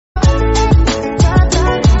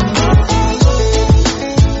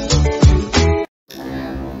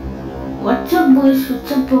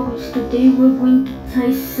what's up folks, today we're going to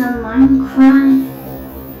play some Minecraft.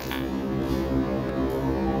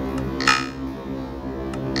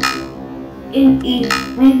 In a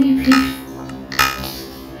maybe peaceful.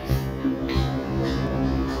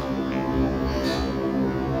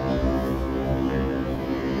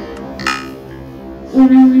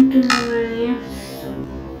 When I went to the area,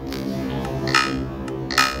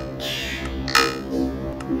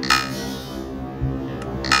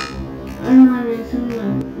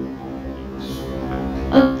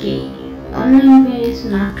 okay, online play is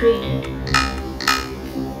not rated.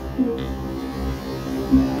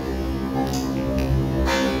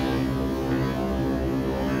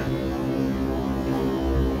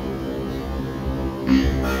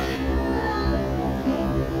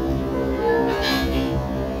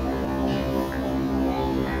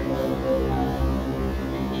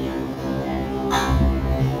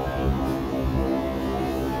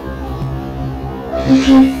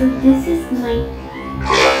 Okay, so this is my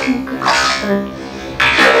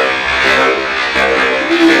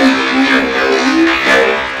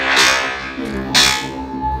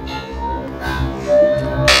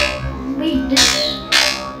wait, this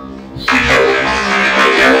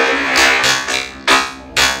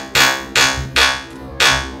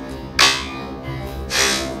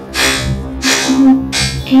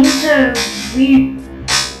things are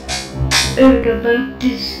weird about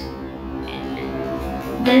this.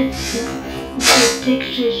 That's the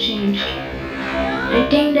texture changed. I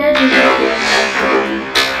think that is a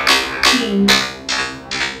theme.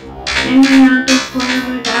 Maybe not the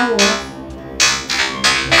forever that was.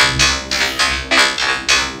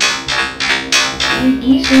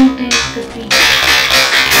 These little things could be.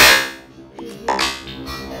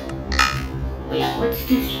 Wait, what's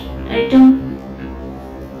this? I don't.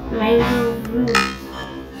 Mango root.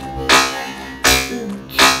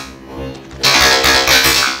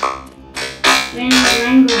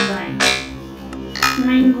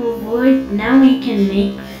 Mango wood. Now we can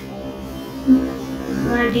make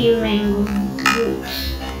muddy mango roots.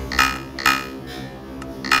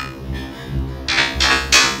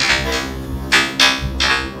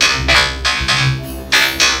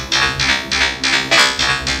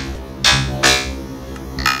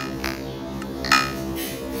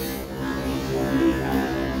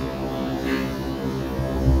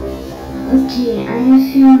 Okay, I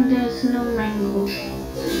assume there's no mango.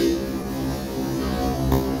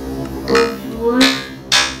 Wood.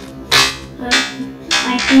 I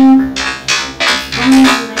think it's only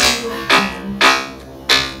mango.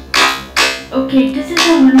 Okay, this is a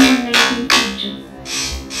 1.19 feature.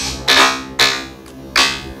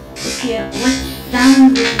 Okay, what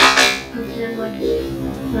sound is what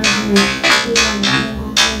I'm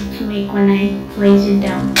going to make when I place it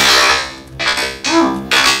down? Oh.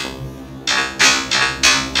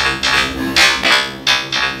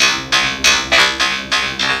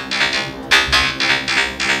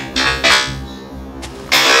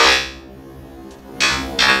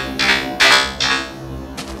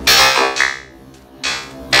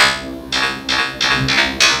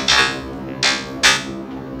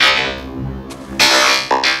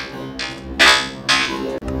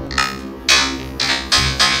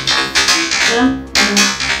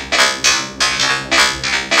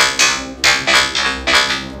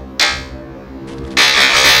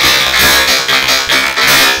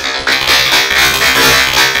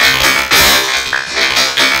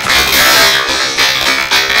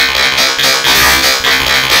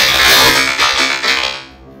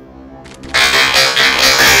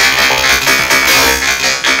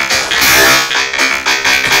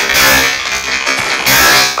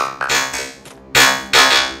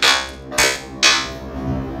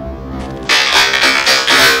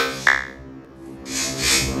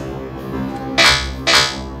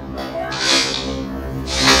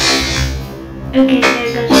 Okay,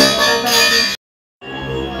 there goes the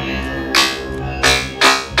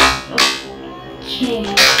okay.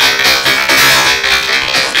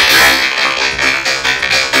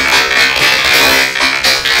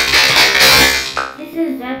 This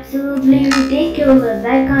is absolutely ridiculous.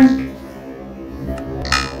 I can't.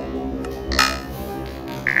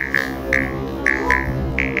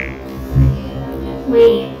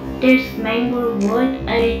 Wait, there's mango wood.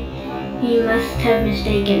 He must have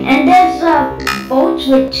mistaken. And there's boats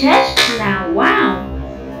with chests now. Wow.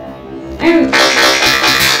 I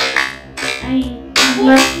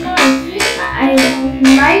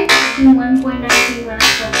like 1.19 when I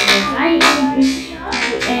started this.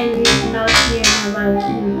 And not hearing about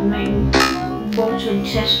my boats with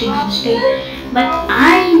chests mistake. But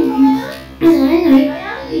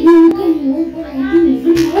you can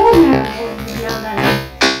even more now that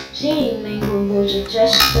seeing mango was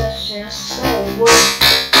just so what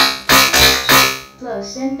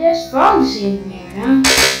plus and there's frogs in there, huh?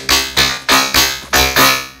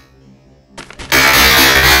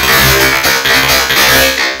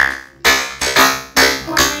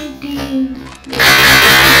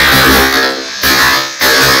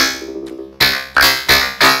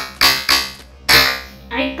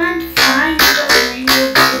 I can't find the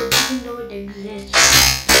mango wood even though it exists.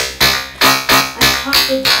 I thought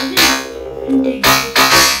it didn't exist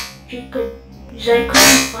because I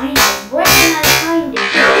couldn't find it. Where can I find it?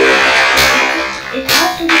 It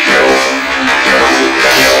has to be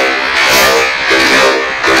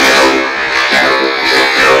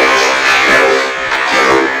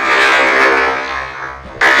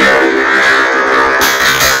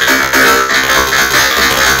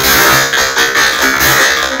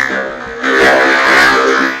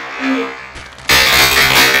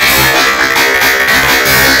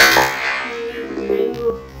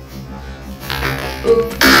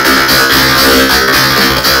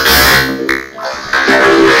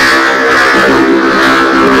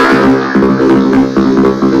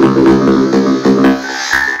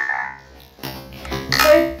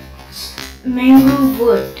mango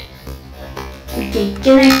wood. Okay,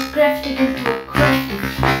 can I craft it into a crafting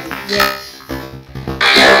table? Yes.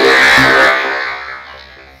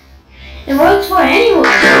 It works for anyone.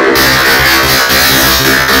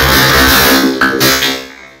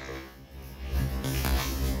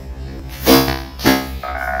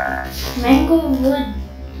 Mango wood.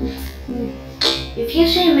 If you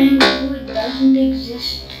say mango wood doesn't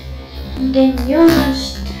exist, then you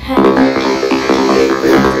must have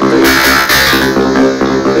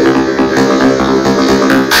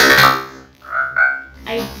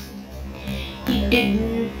you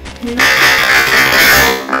didn't know.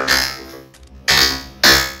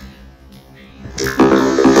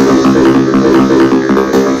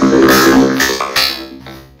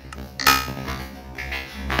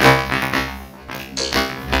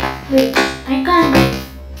 Wait, I can't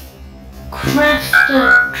craft a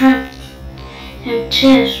trap and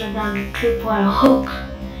chest without a tripwire hook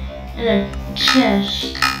and a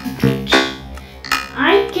chest which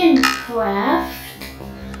I can craft.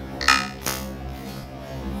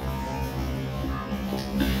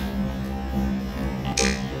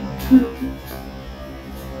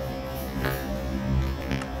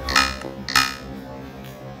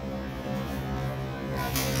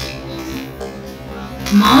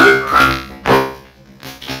 Mom?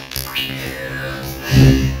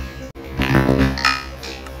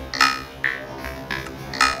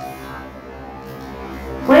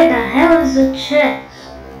 Where the hell is the chest?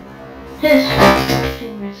 This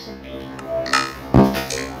crafting recipe.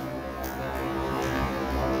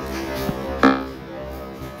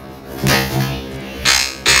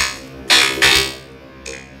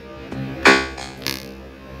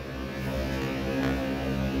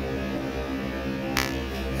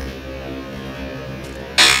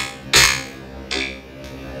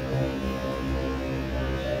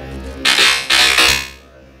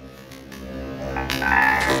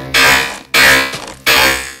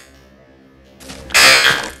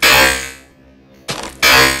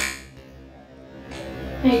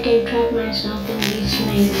 I can trap myself in these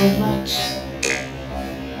mango butts.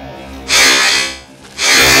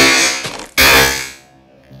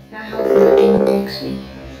 I hope nothing takes me.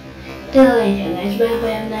 Till later, guys. Bye bye.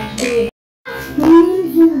 Have a nice day.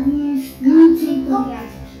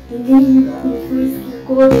 The first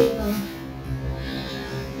recording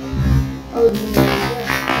of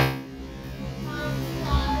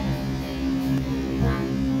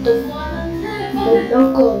the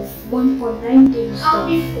local 1.19 stuff,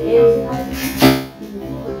 and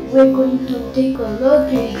we're going to take a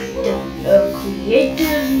look at the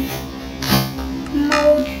creative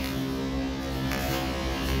mode.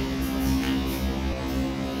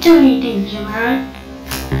 Too many things, alright?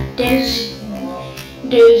 There's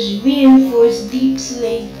reinforced deep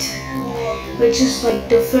slate, which is like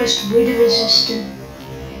the first wind resistant.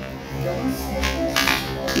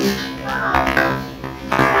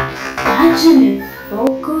 That's an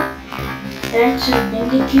evoker. That's a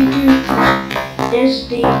vindicator. There's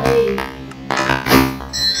delay.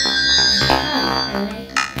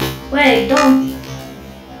 Wait, don't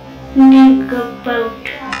think about.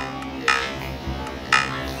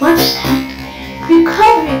 What's that?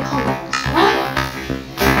 Recovery coins.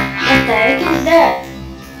 What the heck is that?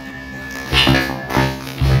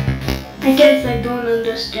 I guess I don't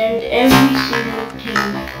understand every single thing.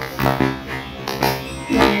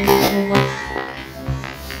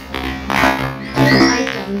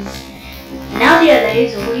 Items. Now the other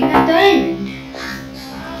is holding a diamond.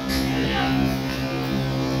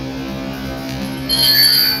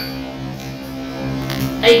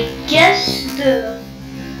 the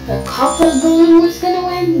copper golem was gonna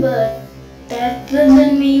win, but that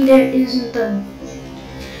doesn't mean there isn't a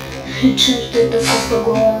chance that the copper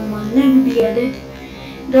golem will never be added.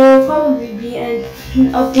 There will probably be an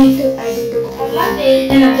update to adding the copper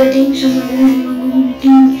golem and updating some of the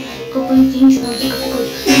couple of things on the copper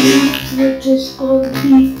which is called the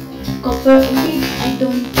copper update. I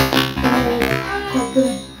don't copper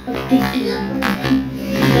update is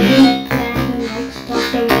plan the next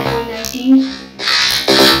after 119.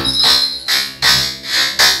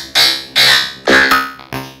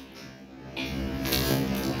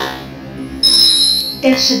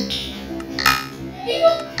 There's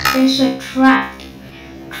a trap.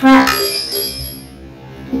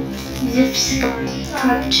 This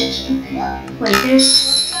trap chest. Wait, there's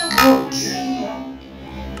boats.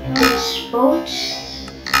 There's boats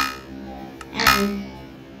and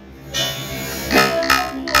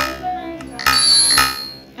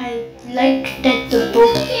I like that the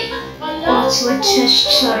boats with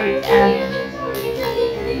chests are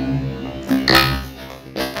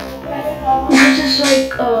this is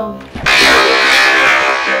like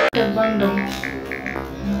the bundle.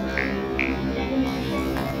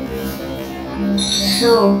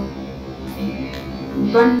 So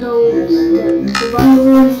bundles, the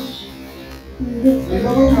bundles.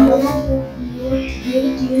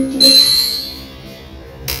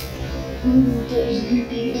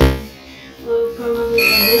 Will probably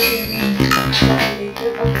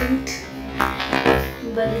later update,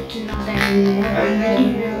 but it's not anymore.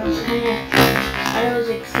 I was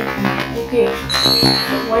expecting. Okay,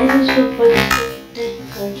 why does the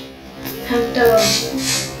difficult have the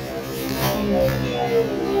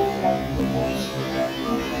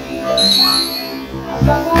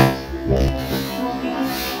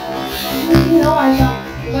no, I thought.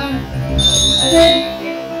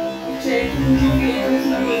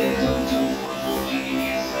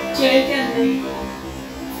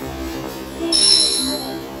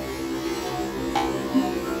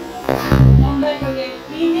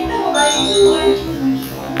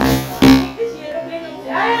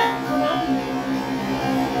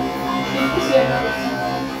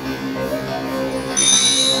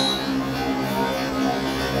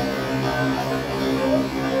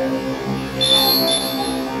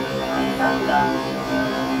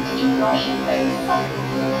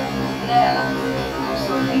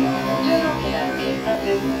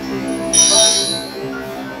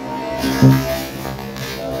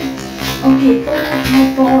 Okay,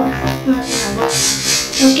 my ball.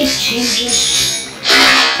 Look at changes.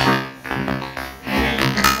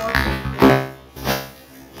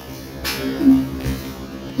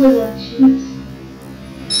 Hold on.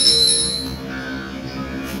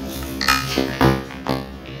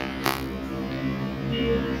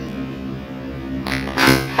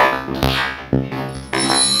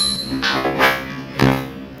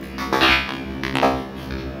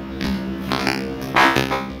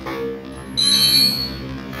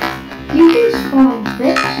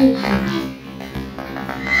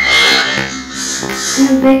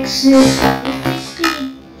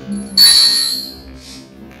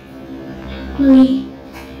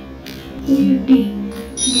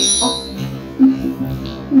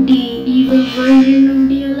 The evil version of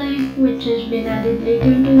DLA, which has been added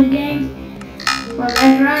later into the game. Well,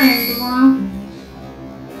 that rhymed. Well,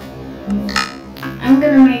 I'm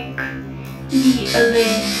gonna make the LA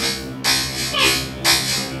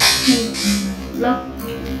look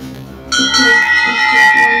like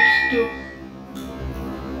it wants to.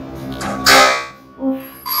 Oof,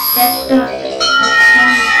 that's the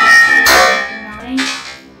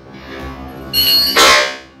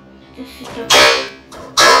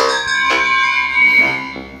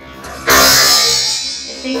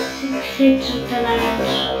six with the lion's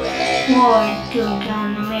roar to down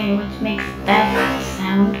the way, which makes that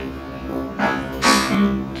sound.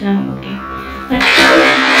 And okay. Let's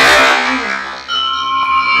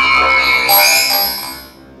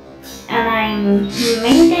and I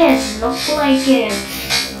made it look like it's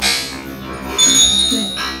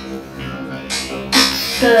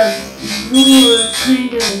the ruler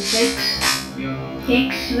kind of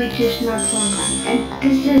X, which is not one. And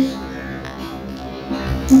this is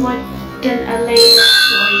what the LA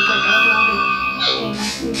looks like, but I don't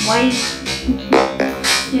think why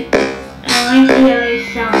I like the LA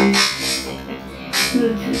sound.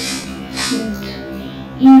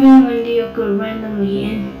 Even when they occur randomly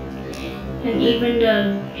and even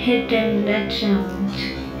the hit and that sound.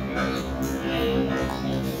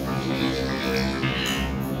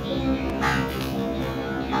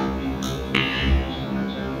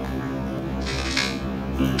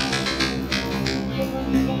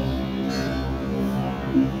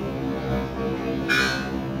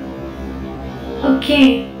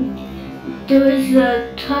 Okay, there was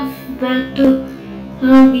a tough battle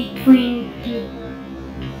between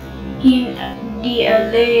the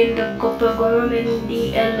LA and the Copper Golem, and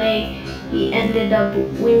the LA he ended up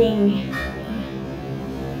winning.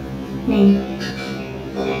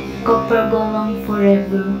 Copper Golem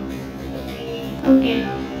forever. Okay,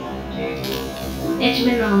 it's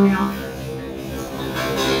been long enough.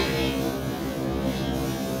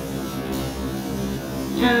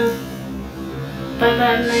 By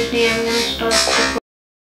that night, I'm gonna start the